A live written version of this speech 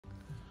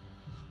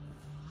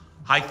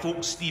Hi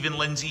folks, Stephen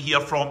Lindsay here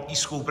from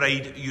East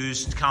Kilbride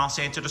Used Car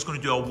Centre. Just going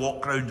to do a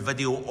walk round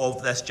video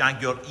of this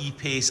Jaguar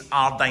E-Pace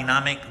R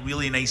Dynamic.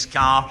 Really nice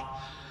car.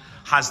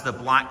 Has the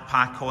black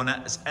pack on it.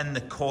 It's in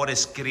the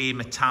chorus grey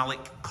metallic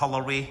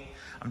colourway.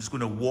 I'm just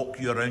going to walk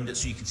you around it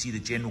so you can see the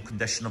general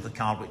condition of the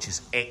car, which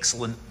is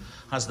excellent.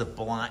 Has the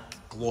black,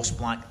 gloss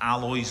black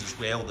alloys as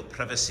well, the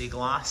privacy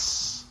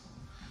glass.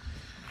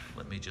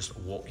 Let me just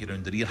walk you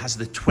around the rear. Has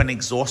the twin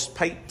exhaust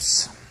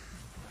pipes.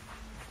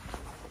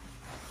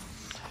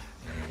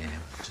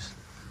 Just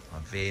a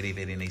very,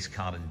 very nice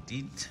car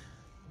indeed.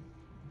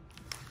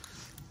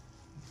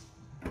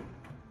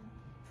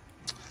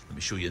 Let me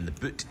show you in the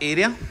boot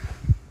area.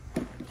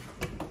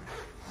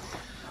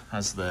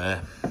 Has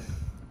the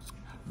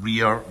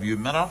rear view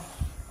mirror.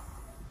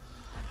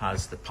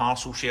 Has the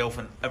parcel shelf,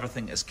 and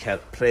everything is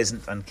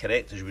present and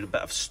correct. There's a bit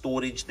of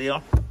storage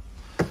there.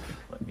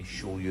 Let me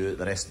show you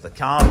the rest of the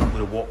car. I'm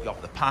going to walk you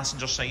up the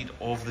passenger side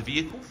of the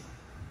vehicle.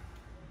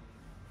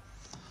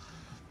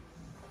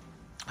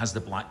 Has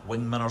the black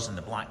wing mirrors and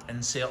the black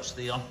inserts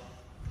there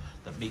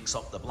that makes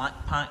up the black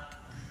pack,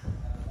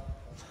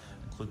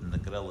 including the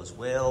grille as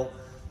well.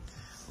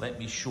 Let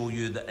me show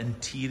you the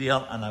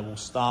interior, and I will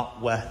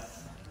start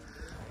with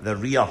the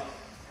rear.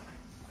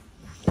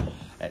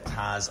 It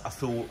has a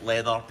full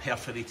leather,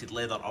 perforated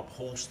leather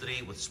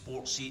upholstery with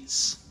sport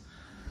seats.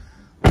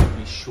 Let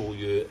me show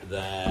you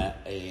the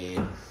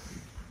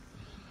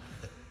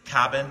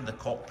cabin, the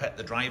cockpit,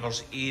 the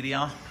driver's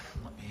area.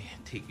 Let me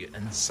take you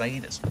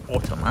inside. It's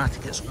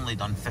automatic. It's only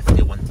done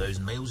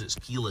 51,000 miles. It's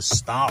keyless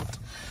start.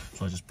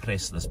 So I just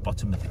press this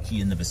button with the key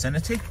in the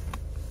vicinity.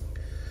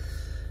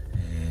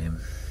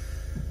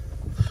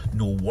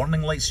 No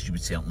warning lights, as you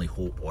would certainly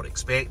hope or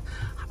expect.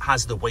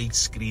 Has the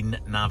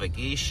widescreen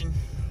navigation.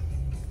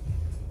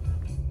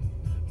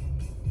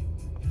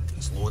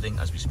 It's loading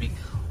as we speak.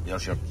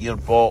 There's your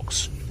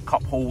gearbox,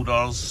 cup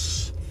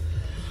holders.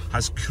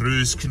 Has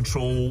cruise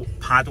control,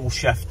 paddle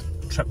shift,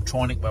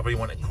 Triptronic, whatever you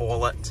want to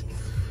call it.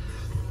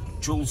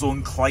 Dual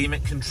zone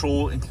climate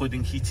control,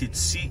 including heated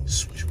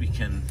seats, which we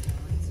can...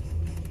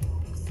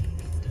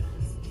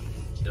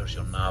 There's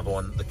your nav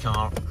on the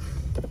car.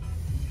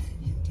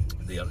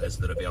 There is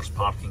the reverse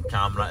parking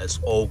camera. It's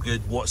all good.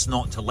 What's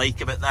not to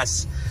like about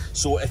this?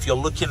 So if you're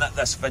looking at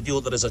this video,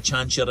 there is a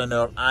chance you're in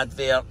our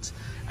advert.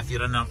 If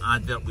you're in our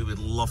advert, we would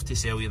love to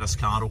sell you this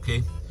car,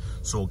 okay?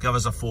 So give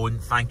us a phone.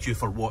 Thank you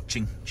for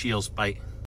watching. Cheers, bye.